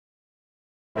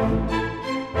Hi,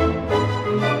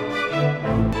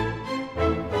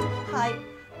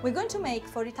 we're going to make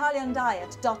for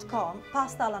ItalianDiet.com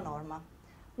pasta alla Norma.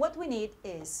 What we need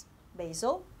is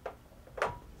basil,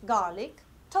 garlic,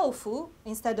 tofu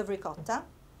instead of ricotta,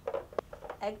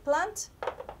 eggplant,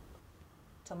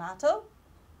 tomato,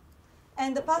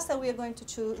 and the pasta we are going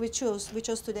to we chose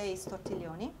today is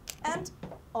tortiglioni, and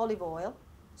olive oil,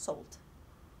 salt.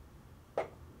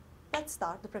 Let's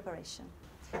start the preparation.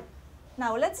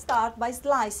 Now let's start by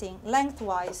slicing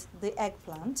lengthwise the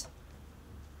eggplant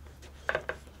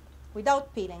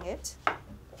without peeling it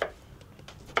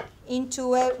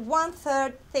into a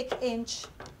 1/3 thick inch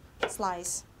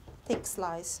slice, thick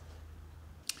slice.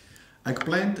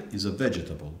 Eggplant is a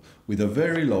vegetable with a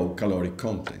very low caloric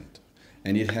content,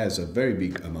 and it has a very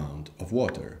big amount of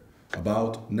water,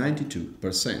 about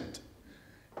 92%.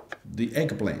 The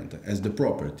eggplant has the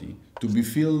property to be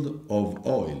filled of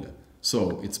oil,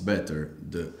 so it's better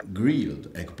the grilled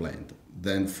eggplant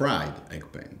than fried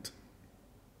eggplant.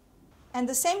 And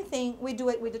the same thing, we do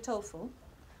it with the tofu.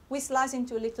 We slice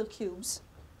into little cubes.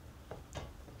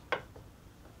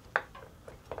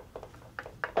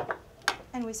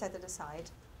 And we set it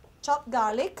aside. Chopped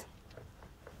garlic.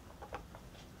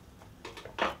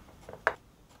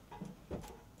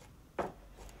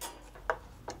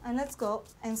 And let's go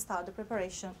and start the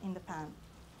preparation in the pan.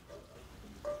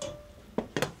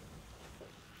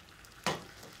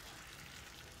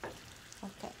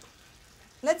 Okay.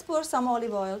 Let's pour some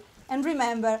olive oil. And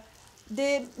remember,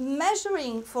 the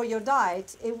measuring for your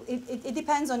diet, it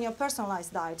depends on your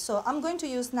personalized diet. So I'm going to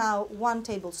use now 1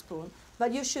 tablespoon,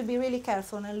 but you should be really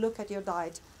careful and look at your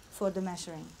diet for the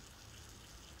measuring.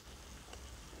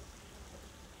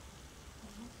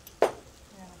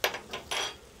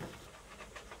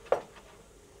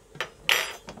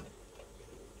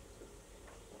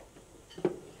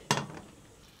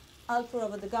 I'll pour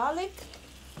over the garlic,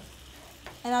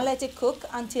 and I'll let it cook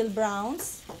until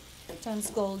browns, turns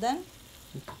golden.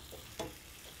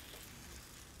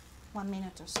 1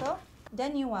 minute or so.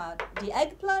 Then you add the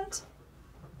eggplant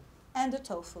and the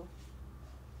tofu.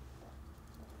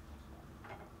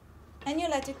 And you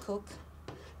let it cook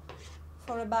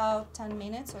for about 10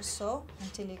 minutes or so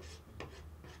until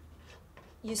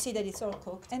you see that it's all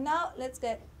cooked. And now let's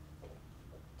get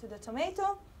to the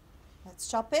tomato. Let's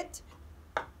chop it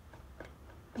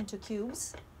into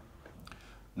cubes.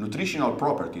 Nutritional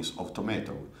properties of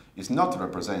tomato is not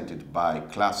represented by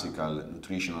classical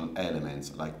nutritional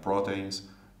elements like proteins,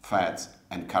 fats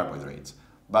and carbohydrates,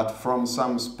 but from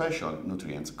some special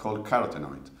nutrients called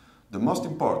carotenoid. The most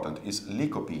important is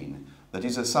lycopene, that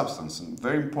is a substance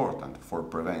very important for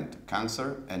prevent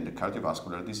cancer and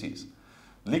cardiovascular disease.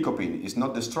 Lycopene is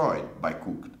not destroyed by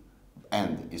cooked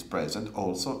and is present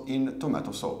also in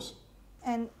tomato sauce.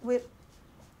 And we'll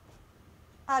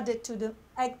add it to the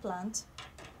eggplant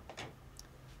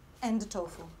and the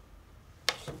tofu.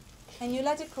 And you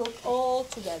let it cook all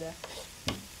together.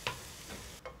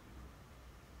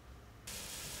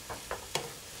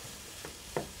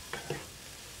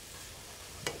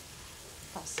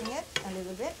 Tossing it a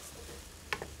little bit.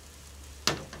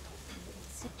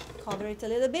 Cover it a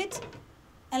little bit.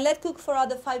 And let cook for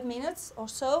other 5 minutes or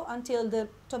so until the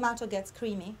tomato gets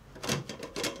creamy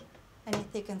and it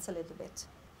thickens a little bit.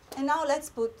 And now let's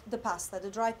put the pasta,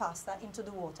 the dry pasta, into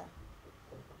the water.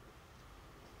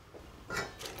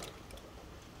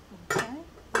 Okay.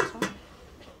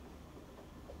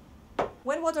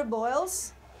 When water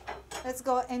boils, let's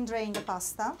go and drain the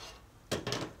pasta.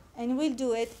 And we'll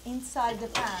do it inside the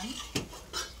pan.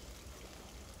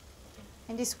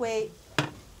 And this way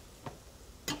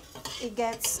it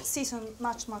gets seasoned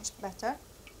much better,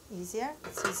 easier.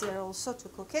 It's easier also to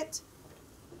cook it.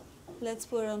 Let's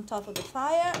put it on top of the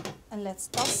fire and let's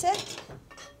toss it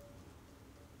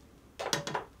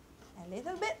a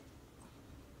little bit.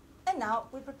 And now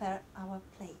we prepare our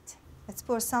plate. Let's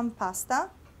pour some pasta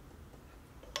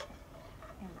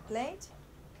in the plate.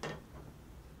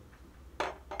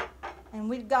 And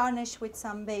we'll garnish with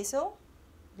some basil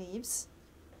leaves.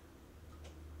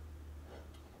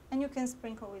 And you can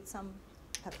sprinkle with some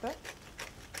pepper.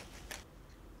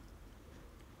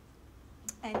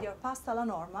 And your pasta alla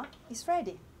Norma is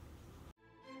ready.